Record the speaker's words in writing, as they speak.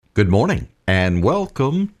Good morning and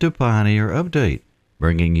welcome to Pioneer Update,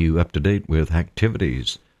 bringing you up to date with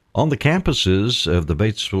activities on the campuses of the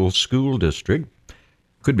Batesville School District.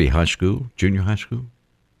 Could be high school, junior high school,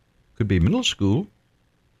 could be middle school,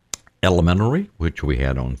 elementary, which we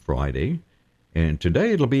had on Friday. And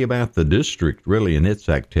today it'll be about the district, really, and its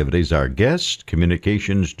activities. Our guest,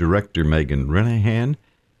 Communications Director Megan Renahan,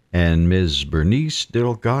 and Ms. Bernice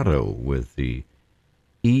Delgado with the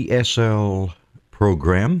ESL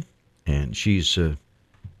program. And she's kind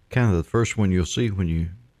of the first one you'll see when you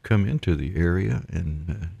come into the area,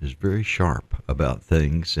 and is very sharp about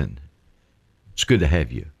things. And it's good to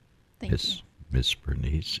have you, Miss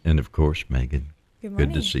Bernice. And, of course, Megan. Good morning.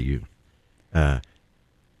 Good to see you. And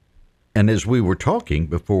as we were talking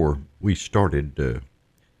before we started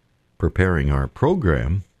preparing our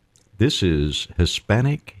program, this is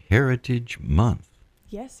Hispanic Heritage Month.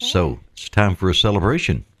 Yes, sir. So it's time for a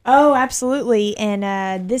celebration. Oh, absolutely.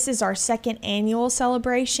 And this is our second annual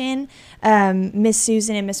celebration. Miss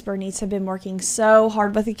Susan and Miss Bernice have been working so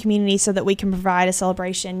hard with the community so that we can provide a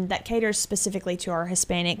celebration that caters specifically to our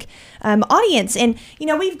Hispanic audience. And, you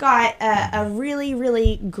know, we've got a really,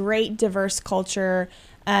 really great diverse culture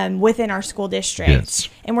within our school district. Yes.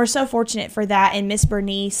 And we're so fortunate for that. And Miss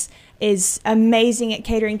Bernice is amazing at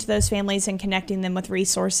catering to those families and connecting them with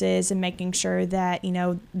resources and making sure that, you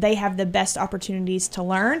know, they have the best opportunities to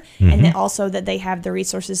learn, and then also that they have the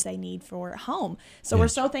resources they need for home. So we're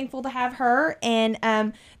so thankful to have her. And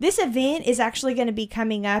this event is actually going to be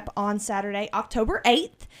coming up on Saturday, October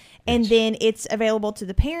 8th. And then it's available to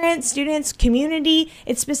the parents, students, community.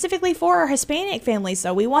 It's specifically for our Hispanic families,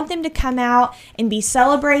 so we want them to come out and be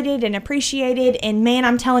celebrated and appreciated. And man,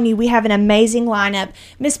 I'm telling you, we have an amazing lineup.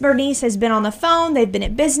 Miss Bernice has been on the phone. They've been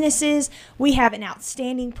at businesses. We have an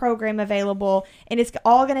outstanding program available, and it's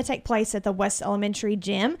all going to take place at the West Elementary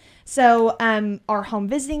Gym. So our home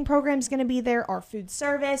visiting program is going to be there, our food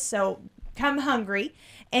service, so come hungry.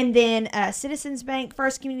 And then Citizens Bank,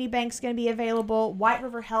 First Community Bank is going to be available. White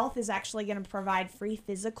River Health is actually going to provide free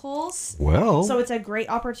physicals. Well, so it's a great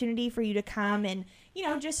opportunity for you to come and, you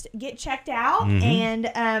know, just get checked out. And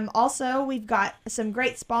also we've got some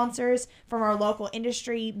great sponsors from our local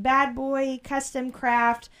industry: Bad Boy, Custom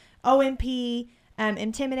Craft, OMP,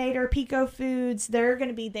 Intimidator, Pico Foods. They're going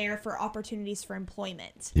to be there for opportunities for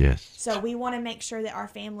employment. yes. So we want to make sure that our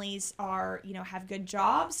families are, you know, have good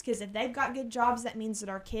jobs, because if they've got good jobs, that means that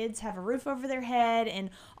our kids have a roof over their head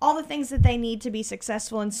and all the things that they need to be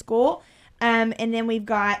successful in school. And then we've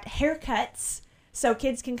got haircuts, so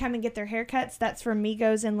kids can come and get their haircuts. That's from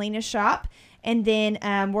Migos and Lena's shop. And then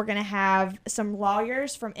we're going to have some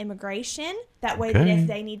lawyers from immigration. That way that if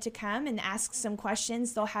they need to come and ask some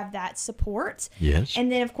questions, they'll have that support. Yes.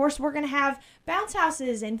 And then, of course, we're going to have bounce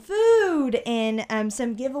houses and food and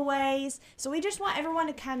some giveaways. So we just want everyone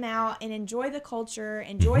to come out and enjoy the culture,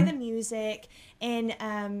 enjoy the music, and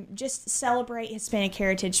just celebrate Hispanic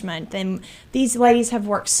Heritage Month. And these ladies have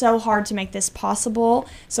worked so hard to make this possible.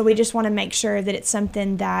 So we just want to make sure that it's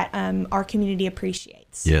something that our community appreciates.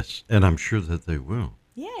 Yes, and I'm sure that they will.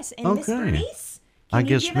 Yes, and Miss Bernice, I can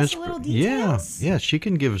guess you give Miss us a little details? Yeah, she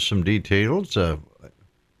can give us some details.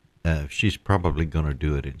 She's probably going to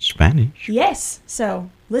do it in Spanish. Yes, so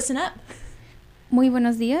listen up. Muy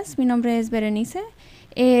buenos días, mi nombre es Berenice.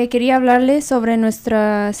 Quería hablarles sobre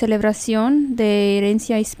nuestra celebración de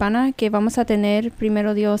Herencia Hispana que vamos a tener,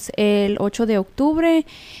 primero Dios, el 8 de octubre.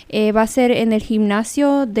 Va a ser en el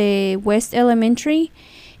gimnasio de West Elementary.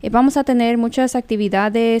 Vamos a tener muchas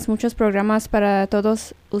actividades, muchos programas para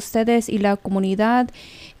todos ustedes y la comunidad.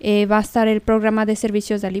 Va a estar el programa de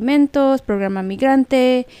servicios de alimentos, programa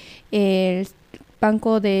migrante, el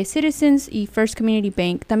Banco de Citizens y First Community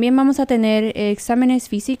Bank. También vamos a tener exámenes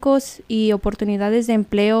físicos y oportunidades de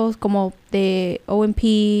empleo como de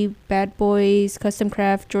OMP, Bad Boys, Custom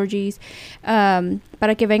Craft, Georgie's,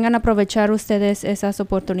 para que vengan a aprovechar ustedes esas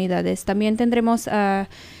oportunidades. También tendremos a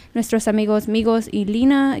nuestros amigos Migos y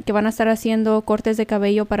Lina, que van a estar haciendo cortes de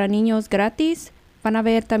cabello para niños gratis. Van a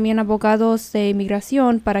haber también abogados de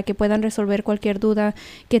inmigración para que puedan resolver cualquier duda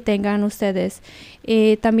que tengan ustedes.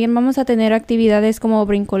 También vamos a tener actividades como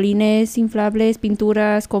brincolines, inflables,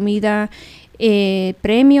 pinturas, comida,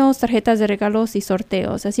 premios, tarjetas de regalos y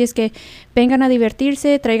sorteos. Así es que vengan a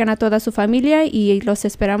divertirse, traigan a toda su familia y los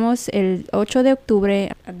esperamos el 8 de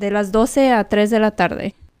octubre de las 12 a 3 de la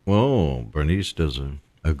tarde. Well, Bernice does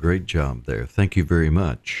a great job there. Thank you very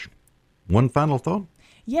much. One final thought?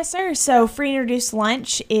 Yes, sir. So free introduced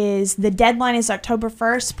lunch the deadline is October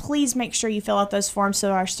 1st. Please make sure you fill out those forms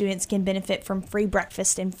so our students can benefit from free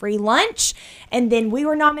breakfast and free lunch. And then we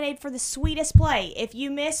were nominated for the sweetest play. If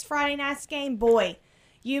you missed Friday night's game, boy,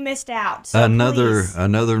 you missed out. So please.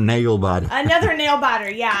 Another nail biter. Another nail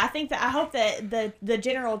biter. Yeah, I hope that the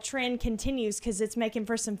general trend continues because it's making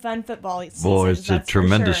for some fun football seasons. Boy, it's a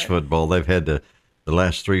tremendous sure. football. They've had the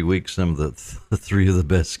last 3 weeks some of the three of the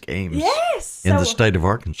best games. Yes, in the state of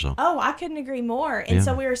Arkansas. Oh, I couldn't agree more. And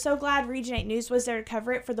so we were so glad Region 8 News was there to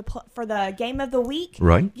cover it for the game of the week.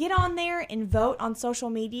 Right. Get on there and vote on social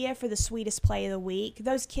media for the sweetest play of the week.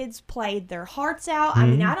 Those kids played their hearts out. I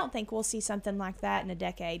mean, I don't think we'll see something like that in a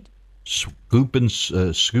decade. Scoop and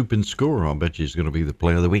score. I'll bet you is going to be the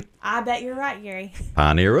play of the week. I bet you're right, Gary.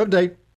 Pioneer Update.